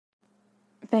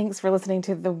Thanks for listening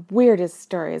to the weirdest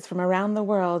stories from around the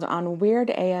world on Weird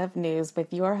AF News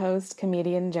with your host,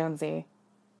 comedian Jonesy.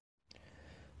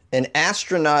 An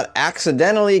astronaut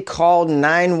accidentally called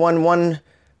 911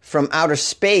 from outer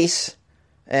space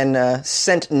and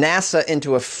sent NASA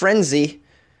into a frenzy.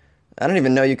 I don't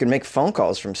even know you can make phone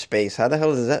calls from space. How the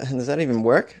hell does that even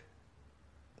work?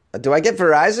 Do I get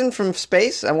Verizon from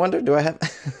space? I wonder, do I have...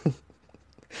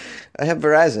 I have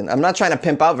Verizon. I'm not trying to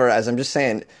pimp out Verizon. I'm just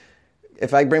saying,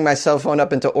 if I bring my cell phone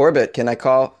up into orbit, can I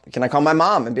call my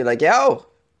mom and be like, yo,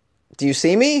 do you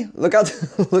see me? Look out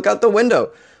the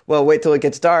window. Well, wait till it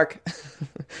gets dark.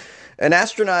 An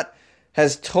astronaut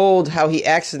has told how he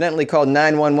accidentally called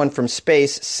 911 from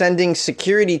space, sending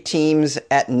security teams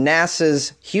at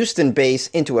NASA's Houston base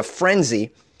into a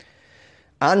frenzy.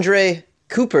 Andre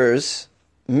Coopers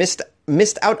missed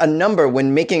out a number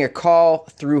when making a call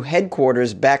through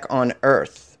headquarters back on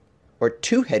Earth, or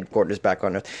to headquarters back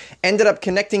on Earth, ended up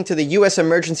connecting to the U.S.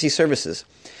 Emergency Services.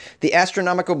 The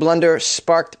astronomical blunder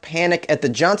sparked panic at the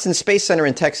Johnson Space Center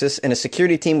in Texas, and a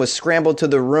security team was scrambled to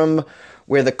the room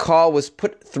where the call was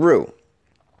put through.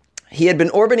 He had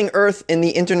been orbiting Earth in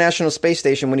the International Space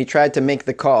Station when he tried to make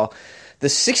the call. The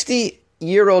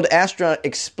 60-year-old astronaut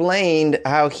explained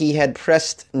how he had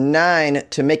pressed 9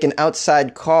 to make an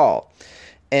outside call.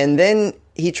 And then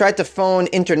he tried to phone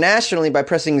internationally by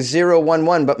pressing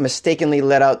 011, but mistakenly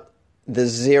let out the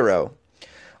 0.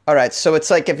 All right, so it's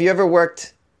like if you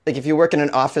work in an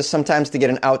office, sometimes to get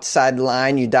an outside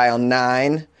line, you dial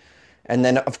 9. And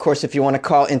then, of course, if you want to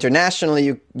call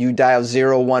internationally, you dial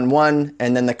 011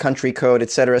 and then the country code,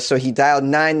 etc. So he dialed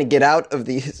 9 to get out of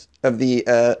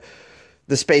the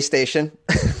space station,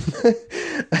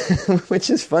 which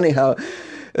is funny how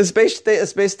a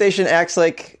space station acts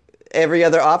like every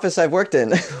other office I've worked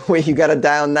in, where you got to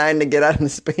dial 9 to get out of the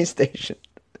space station.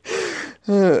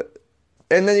 And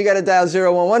then you got to dial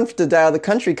 011 to dial the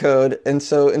country code. And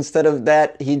so instead of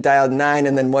that, he dialed 9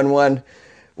 and then 11.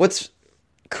 What's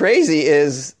crazy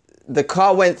is the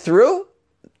call went through.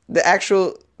 The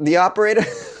operator,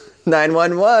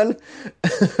 911.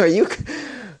 Are you?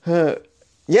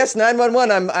 Yes,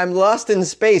 911. I'm lost in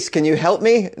space. Can you help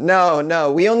me?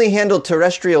 No. We only handle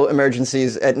terrestrial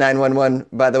emergencies at 911.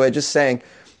 By the way, just saying.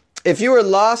 If you were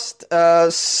lost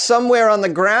somewhere on the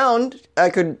ground, I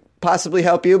could possibly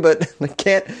help you, but I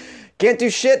can't do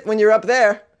shit when you're up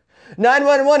there.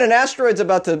 911, an asteroid's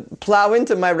about to plow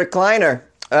into my recliner.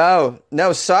 Oh,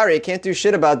 no, sorry, can't do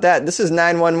shit about that. This is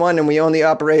 911 and we only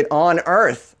operate on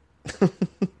Earth.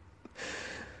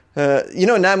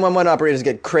 911 operators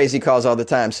get crazy calls all the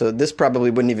time, so this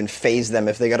probably wouldn't even faze them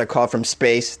if they got a call from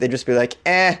space. They'd just be like,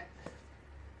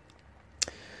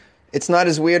 It's not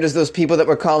as weird as those people that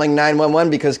were calling 911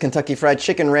 because Kentucky Fried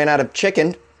Chicken ran out of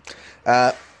chicken.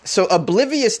 So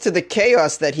oblivious to the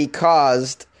chaos that he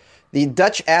caused, the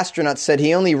Dutch astronaut said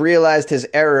he only realized his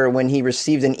error when he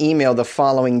received an email the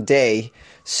following day.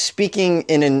 Speaking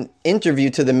in an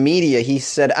interview to the media, he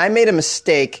said, I made a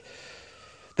mistake.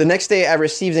 The next day I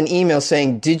received an email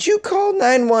saying, did you call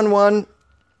 911?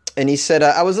 And he said,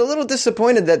 I was a little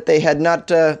disappointed that they had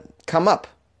not come up.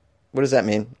 What does that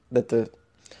mean? That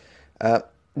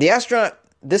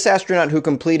This astronaut who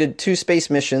completed 2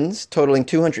 space missions, totaling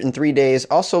 203 days,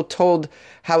 also told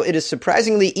how it is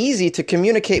surprisingly easy to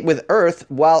communicate with Earth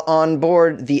while on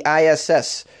board the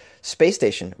ISS space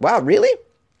station. Wow, really?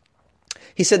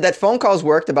 He said that phone calls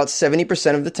worked about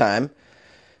 70% of the time,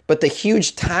 but the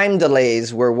huge time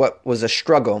delays were what was a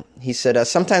struggle. He said,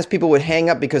 sometimes people would hang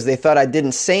up because they thought I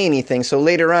didn't say anything, so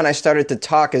later on I started to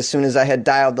talk as soon as I had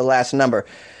dialed the last number.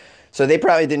 So they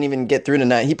probably didn't even get through to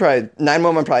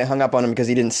 911 probably hung up on him because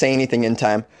he didn't say anything in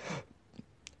time.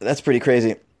 That's pretty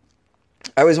crazy.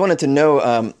 I always wanted to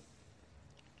know,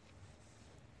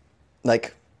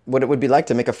 what it would be like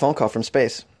to make a phone call from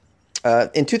space.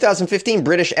 In 2015,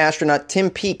 British astronaut Tim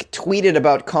Peake tweeted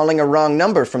about calling a wrong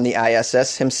number from the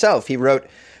ISS himself. He wrote,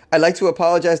 I'd like to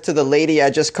apologize to the lady I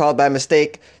just called by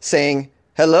mistake, saying,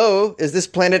 hello, is this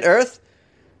planet Earth?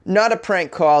 Not a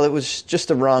prank call, it was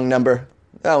just a wrong number.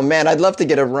 Oh man, I'd love to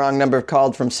get a wrong number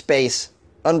called from space.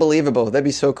 Unbelievable. That'd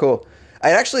be so cool.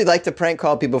 I'd actually like to prank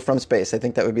call people from space. I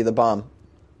think that would be the bomb.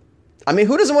 I mean,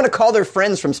 who doesn't want to call their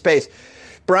friends from space?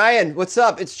 Brian, what's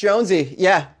up? It's Jonesy.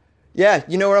 Yeah.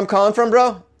 You know where I'm calling from,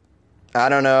 bro? I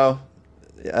don't know.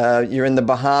 You're in the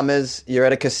Bahamas. You're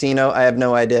at a casino. I have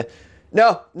no idea.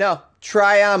 No.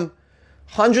 Try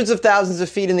hundreds of thousands of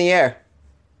feet in the air.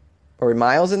 Or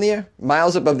miles in the air?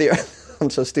 Miles above the earth. I'm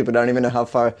so stupid. I don't even know how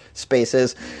far space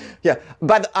is. Yeah,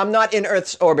 but I'm not in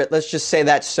Earth's orbit. Let's just say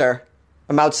that, sir.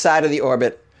 I'm outside of the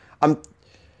orbit.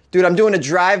 Dude, I'm doing a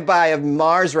drive-by of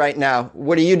Mars right now.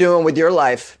 What are you doing with your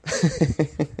life?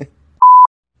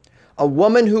 A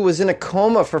woman who was in a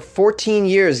coma for 14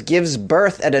 years gives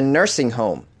birth at a nursing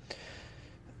home.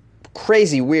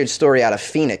 Crazy, weird story out of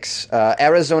Phoenix.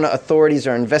 Arizona authorities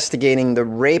are investigating the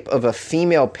rape of a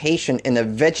female patient in a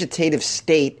vegetative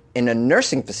state in a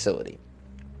nursing facility.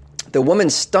 The woman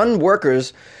stunned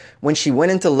workers when she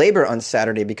went into labor on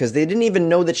Saturday because they didn't even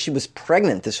know that she was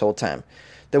pregnant this whole time.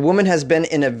 The woman has been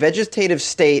in a vegetative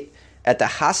state at the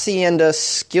Hacienda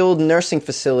Skilled Nursing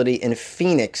Facility in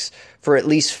Phoenix for at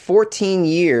least 14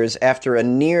 years after a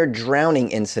near drowning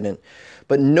incident.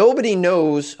 But nobody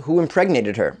knows who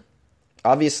impregnated her.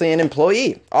 Obviously an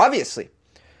employee. Obviously.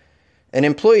 An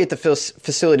employee at the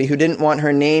facility who didn't want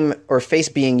her name or face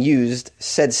being used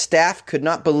said staff could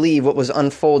not believe what was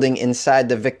unfolding inside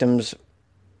the victim's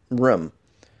room.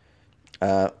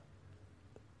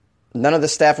 None of the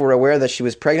staff were aware that she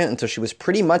was pregnant until she was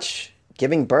pretty much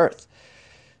giving birth.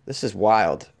 This is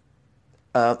wild.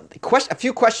 A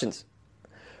few questions.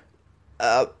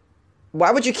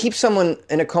 Why would you keep someone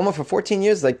in a coma for 14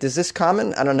 years? Like, is this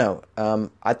common? I don't know.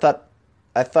 I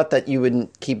thought that you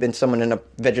wouldn't keep someone in a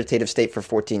vegetative state for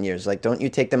 14 years. Like, don't you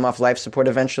take them off life support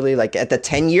eventually? Like, at the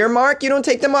 10-year mark, you don't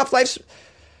take them off life.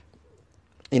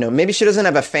 Maybe she doesn't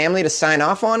have a family to sign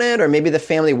off on it, or maybe the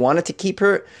family wanted to keep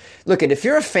her. Look, if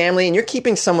you're a family and you're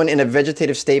keeping someone in a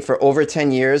vegetative state for over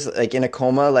 10 years, like in a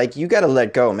coma, like, you got to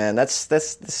let go, man. That's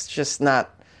just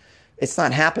not, it's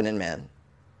not happening, man.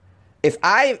 If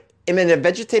I am in a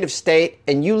vegetative state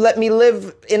and you let me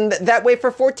live in that way for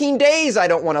 14 days, I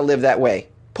don't want to live that way.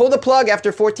 Pull the plug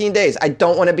after 14 days. I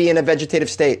don't want to be in a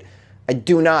vegetative state. I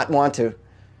do not want to.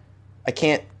 I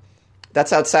can't.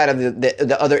 That's outside of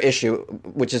the other issue,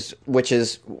 which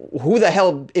is who the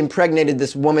hell impregnated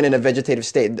this woman in a vegetative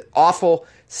state? Awful,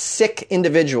 sick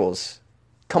individuals.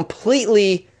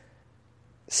 Completely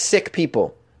sick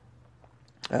people.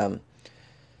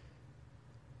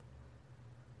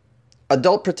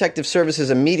 Adult Protective Services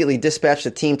immediately dispatched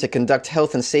a team to conduct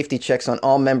health and safety checks on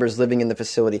all members living in the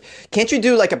facility. Can't you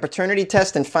do like a paternity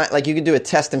test and find, like you could do a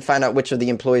test and find out which of the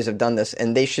employees have done this?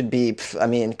 And they should be, I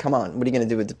mean, come on. What are you going to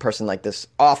do with a person like this?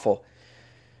 Awful.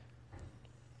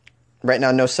 Right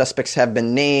now, no suspects have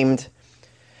been named.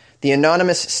 The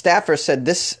anonymous staffer said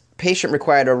this patient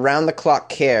required around-the-clock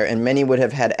care and many would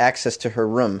have had access to her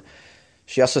room.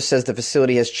 She also says the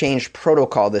facility has changed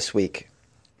protocol this week.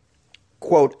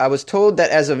 Quote, I was told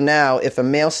that as of now, if a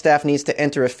male staff needs to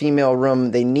enter a female room,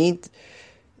 they need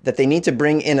to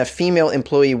bring in a female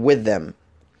employee with them.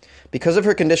 Because of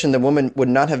her condition, the woman would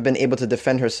not have been able to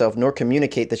defend herself nor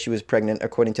communicate that she was pregnant,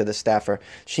 according to the staffer.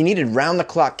 She needed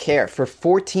round-the-clock care for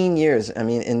 14 years, I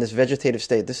mean, in this vegetative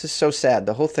state. This is so sad.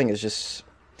 The whole thing is just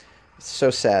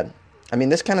so sad. I mean,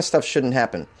 this kind of stuff shouldn't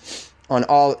happen. In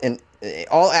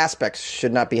all aspects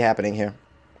should not be happening here.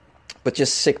 But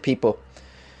just sick people.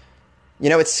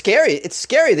 It's scary. It's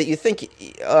scary that you think,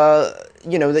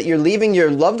 that you're leaving your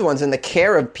loved ones in the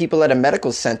care of people at a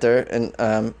medical center. And,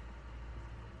 and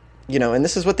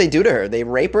this is what they do to her. They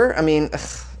rape her. I mean,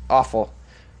 awful.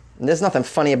 And there's nothing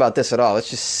funny about this at all. It's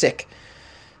just sick.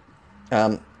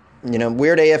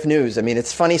 Weird AF news. I mean,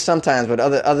 it's funny sometimes, but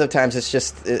other times it's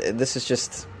just,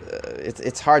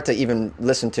 it's hard to even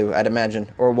listen to, I'd imagine,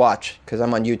 or watch, because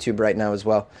I'm on YouTube right now as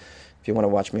well, if you want to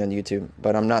watch me on YouTube.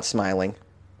 But I'm not smiling.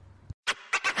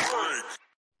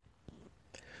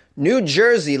 New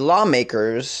Jersey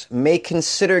lawmakers may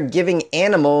consider giving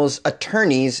animals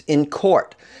attorneys in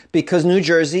court because New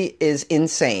Jersey is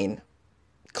insane.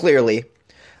 Clearly,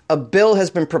 a bill has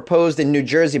been proposed in New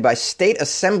Jersey by State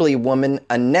Assemblywoman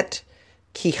Annette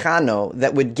Quijano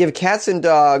that would give cats and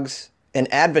dogs an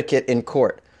advocate in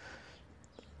court.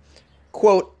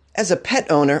 Quote, as a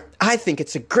pet owner, I think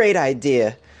it's a great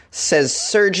idea, says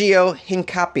Sergio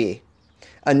Hincapi,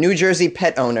 a New Jersey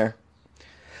pet owner.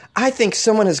 I think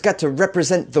someone has got to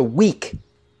represent the weak.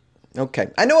 Okay.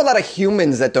 I know a lot of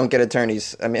humans that don't get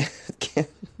attorneys. I mean,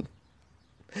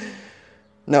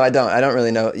 no, I don't. I don't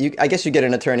really know. I guess you get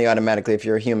an attorney automatically if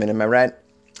you're a human. Am I right?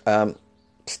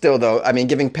 Still, though, I mean,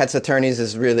 giving pets attorneys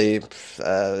is really,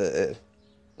 you're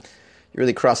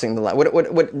really crossing the line. What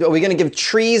are we going to give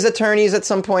trees attorneys at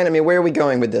some point? I mean, where are we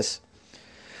going with this?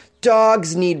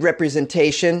 Dogs need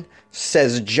representation,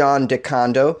 says John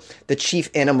DeCondo, the chief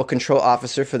animal control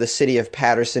officer for the city of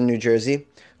Paterson, New Jersey.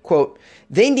 Quote,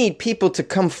 they need people to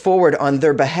come forward on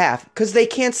their behalf because they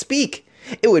can't speak.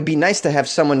 It would be nice to have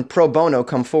someone pro bono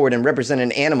come forward and represent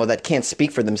an animal that can't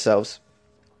speak for themselves.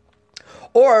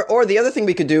 Or the other thing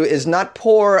we could do is not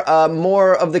pour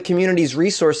more of the community's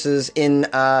resources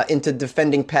into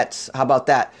defending pets. How about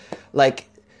that? Like,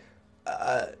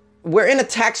 we're in a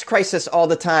tax crisis all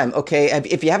the time, okay?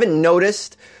 If you haven't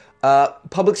noticed,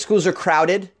 public schools are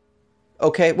crowded,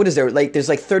 okay? What is there? There's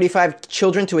 35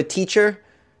 children to a teacher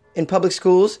in public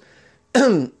schools.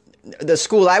 The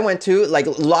school I went to,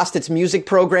 lost its music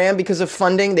program because of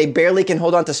funding. They barely can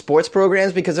hold on to sports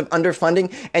programs because of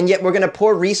underfunding. And yet we're going to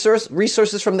pour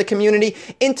resources from the community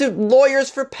into lawyers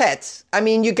for pets. I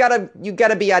mean, you gotta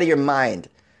be out of your mind.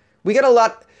 We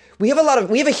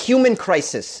have a human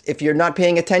crisis if you're not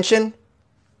paying attention.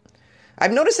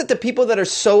 I've noticed that the people that are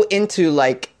so into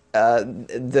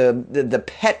the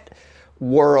pet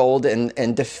world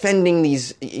and defending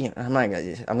these, I'm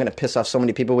going to piss off so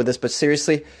many people with this, but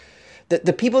seriously,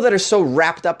 the people that are so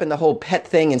wrapped up in the whole pet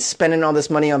thing and spending all this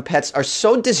money on pets are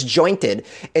so disjointed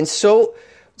and so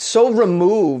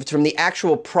removed from the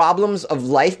actual problems of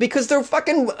life because they're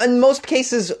fucking, in most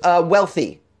cases,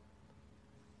 wealthy.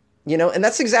 And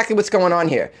that's exactly what's going on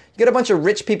here. You get a bunch of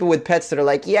rich people with pets that are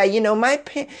like, yeah,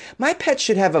 my pet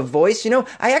should have a voice.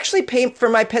 I actually pay for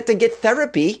my pet to get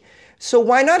therapy, so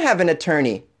why not have an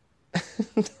attorney?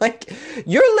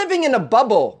 You're living in a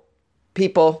bubble,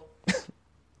 people.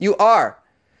 You are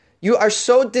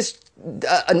so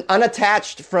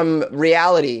unattached from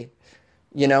reality.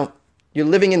 You're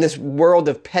living in this world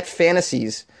of pet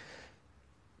fantasies.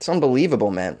 It's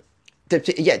unbelievable, man.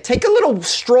 Yeah, take a little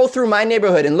stroll through my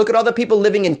neighborhood and look at all the people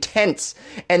living in tents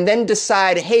and then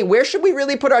decide, hey, where should we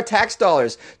really put our tax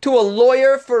dollars? To a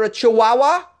lawyer for a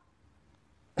chihuahua?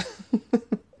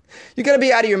 You got to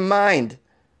be out of your mind.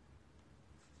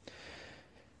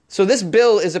 So this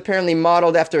bill is apparently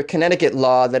modeled after a Connecticut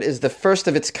law that is the first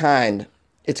of its kind.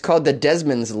 It's called the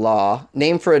Desmond's Law,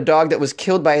 named for a dog that was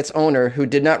killed by its owner who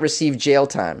did not receive jail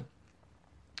time.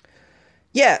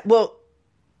 Yeah, well,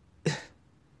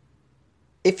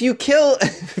 if you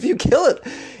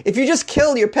just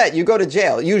kill your pet, you go to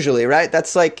jail, usually, right?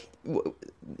 That's the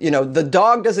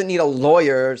dog doesn't need a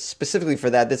lawyer specifically for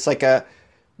that. It's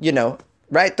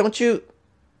right? Don't you?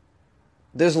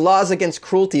 There's laws against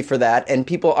cruelty for that, and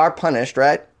people are punished,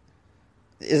 right?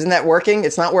 Isn't that working?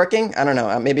 It's not working? I don't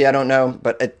know. Maybe I don't know,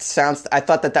 but I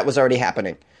thought that was already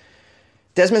happening.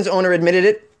 Desmond's owner admitted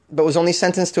it, but was only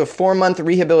sentenced to a 4-month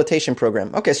rehabilitation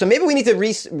program. Okay, so maybe we need to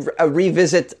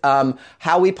revisit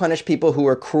how we punish people who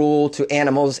are cruel to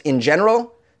animals in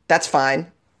general. That's fine.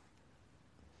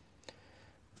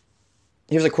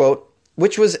 Here's a quote,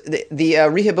 which was the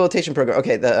rehabilitation program.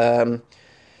 Okay,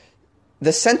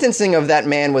 the sentencing of that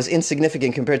man was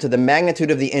insignificant compared to the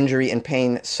magnitude of the injury and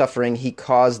pain suffering he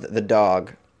caused the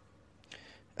dog,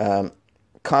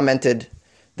 commented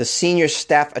the senior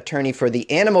staff attorney for the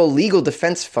Animal Legal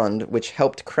Defense Fund, which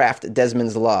helped craft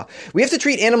Desmond's Law. We have to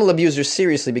treat animal abusers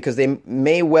seriously because they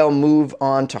may well move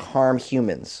on to harm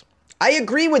humans. I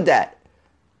agree with that.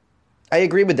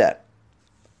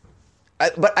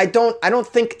 But I don't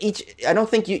think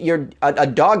a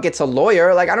dog gets a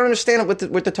lawyer. I don't understand what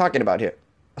they're talking about here.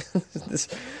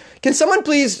 Can someone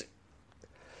please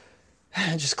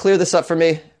just clear this up for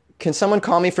me? Can someone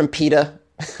call me from PETA?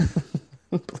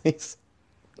 Please.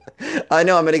 I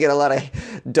know I'm going to get a lot of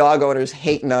dog owners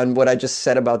hating on what I just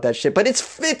said about that shit, but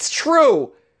it's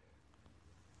true.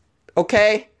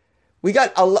 Okay? We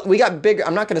got bigger.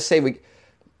 I'm not going to say we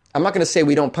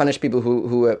don't punish people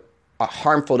who are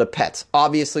harmful to pets.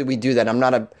 Obviously, we do that. I'm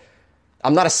not a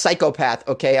psychopath,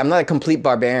 okay? I'm not a complete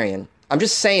barbarian. I'm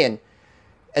just saying,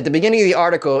 at the beginning of the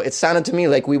article, it sounded to me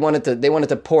like they wanted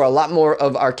to pour a lot more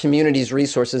of our community's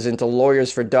resources into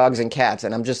lawyers for dogs and cats,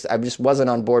 and I just wasn't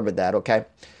on board with that, okay?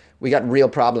 We got real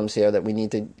problems here that we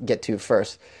need to get to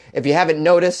first. If you haven't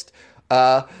noticed,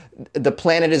 the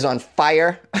planet is on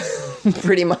fire,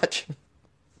 pretty much,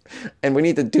 and we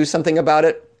need to do something about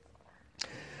it.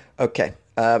 Okay.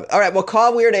 All right, well,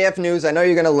 call Weird AF News. I know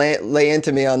you're going to lay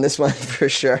into me on this one for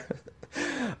sure.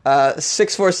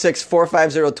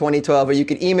 646-450-2012, or you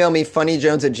can email me,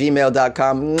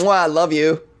 funnyjones@gmail.com. Mwah, I love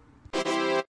you.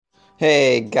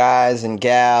 Hey, guys and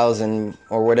gals,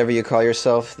 or whatever you call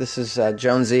yourself. This is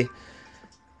Jonesy,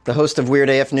 the host of Weird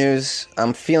AF News.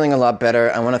 I'm feeling a lot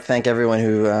better. I want to thank everyone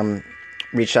who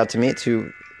reached out to me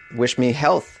to wish me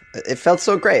health. It felt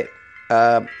so great.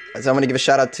 So I'm going to give a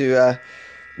shout out to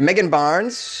Megan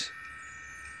Barnes,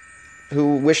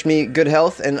 who wished me good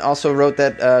health and also wrote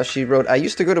that she wrote, I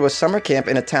used to go to a summer camp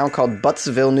in a town called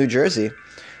Buttsville, New Jersey.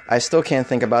 I still can't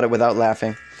think about it without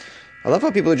laughing. I love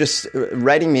how people are just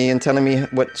writing me and telling me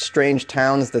what strange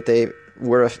towns that they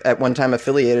were at one time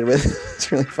affiliated with.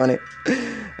 It's really funny.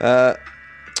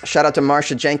 Shout out to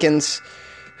Marsha Jenkins,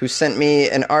 who sent me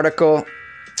an article,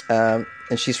 and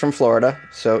she's from Florida.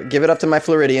 So give it up to my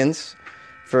Floridians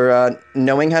for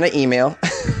knowing how to email.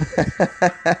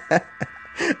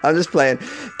 I'm just playing.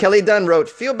 Kelly Dunn wrote,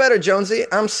 "Feel better, Jonesy.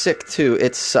 I'm sick too.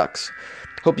 It sucks.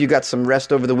 Hope you got some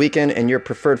rest over the weekend and your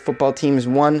preferred football teams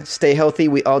won. Stay healthy.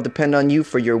 We all depend on you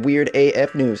for your weird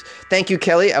AF news." Thank you,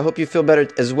 Kelly. I hope you feel better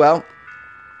as well.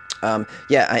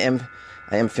 Yeah, I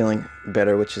am feeling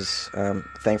better, which is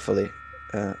thankfully.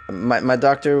 My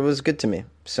doctor was good to me.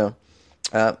 So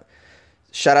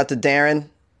shout out to Darren,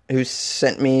 who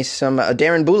sent me some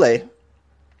Darren Boulay,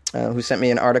 who sent me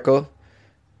an article,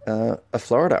 a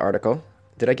Florida article.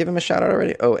 Did I give him a shout out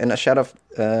already? Oh, and a shout out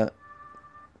I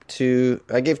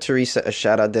gave Teresa a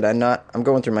shout out. Did I not? I'm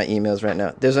going through my emails right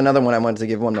now. There's another one I wanted to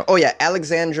give one more. Oh yeah,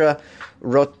 Alexandra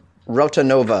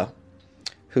Rotanova,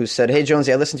 who said, "Hey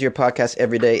Jonesy, I listen to your podcast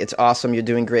every day. It's awesome. You're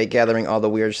doing great gathering all the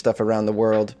weird stuff around the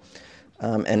world."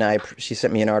 And she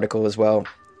sent me an article as well.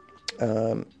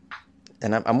 And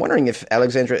I'm wondering if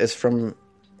Alexandra is from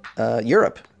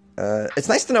Europe. It's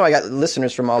nice to know I got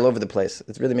listeners from all over the place.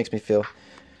 It really makes me feel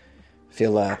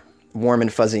warm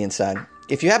and fuzzy inside.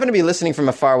 If you happen to be listening from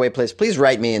a faraway place, please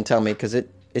write me and tell me, because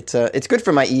it's good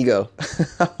for my ego.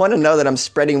 I want to know that I'm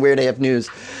spreading weird AF news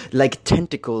like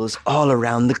tentacles all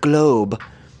around the globe.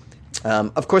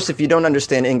 Of course, if you don't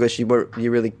understand English, you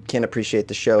really can't appreciate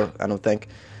the show, I don't think.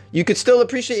 You could still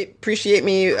appreciate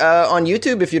me on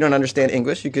YouTube if you don't understand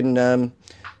English. You can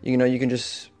you can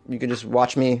just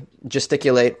watch me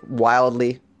gesticulate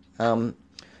wildly. Well,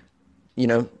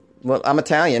 I'm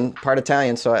Italian, part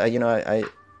Italian, so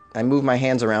I move my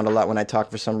hands around a lot when I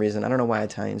talk for some reason. I don't know why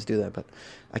Italians do that, but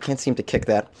I can't seem to kick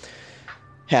that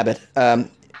habit.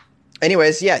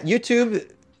 Anyways, yeah,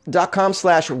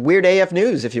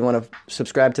 youtube.com/weirdafnews if you want to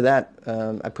subscribe to that.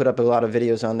 I put up a lot of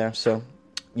videos on there, so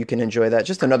you can enjoy that.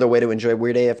 Just another way to enjoy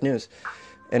Weird AF News.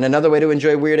 And another way to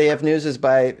enjoy Weird AF News is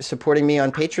by supporting me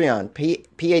on Patreon,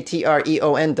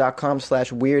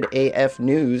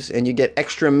 patreon.com/weirdafnews, and you get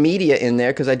extra media in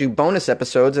there because I do bonus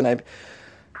episodes, and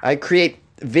I create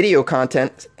video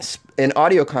content and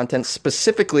audio content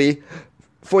specifically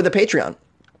for the Patreon,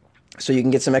 so you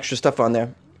can get some extra stuff on there.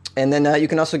 And then you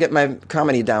can also get my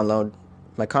comedy album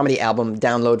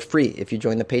download free if you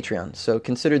join the Patreon. So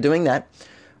consider doing that.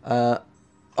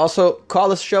 Also, call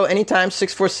the show anytime,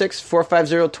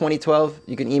 646-450-2012.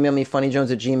 You can email me,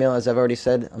 funnyjones@gmail.com, as I've already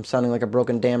said. I'm sounding like a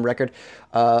broken damn record.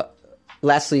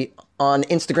 Lastly, on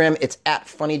Instagram, it's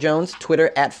 @funnyjones,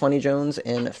 Twitter @funnyjones,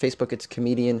 and Facebook, it's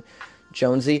Comedian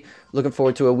Jonesy. Looking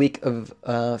forward to a week of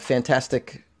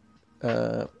fantastically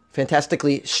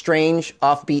strange,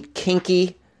 offbeat,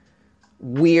 kinky,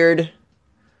 weird,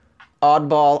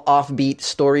 oddball, offbeat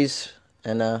stories,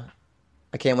 and I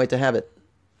can't wait to have it.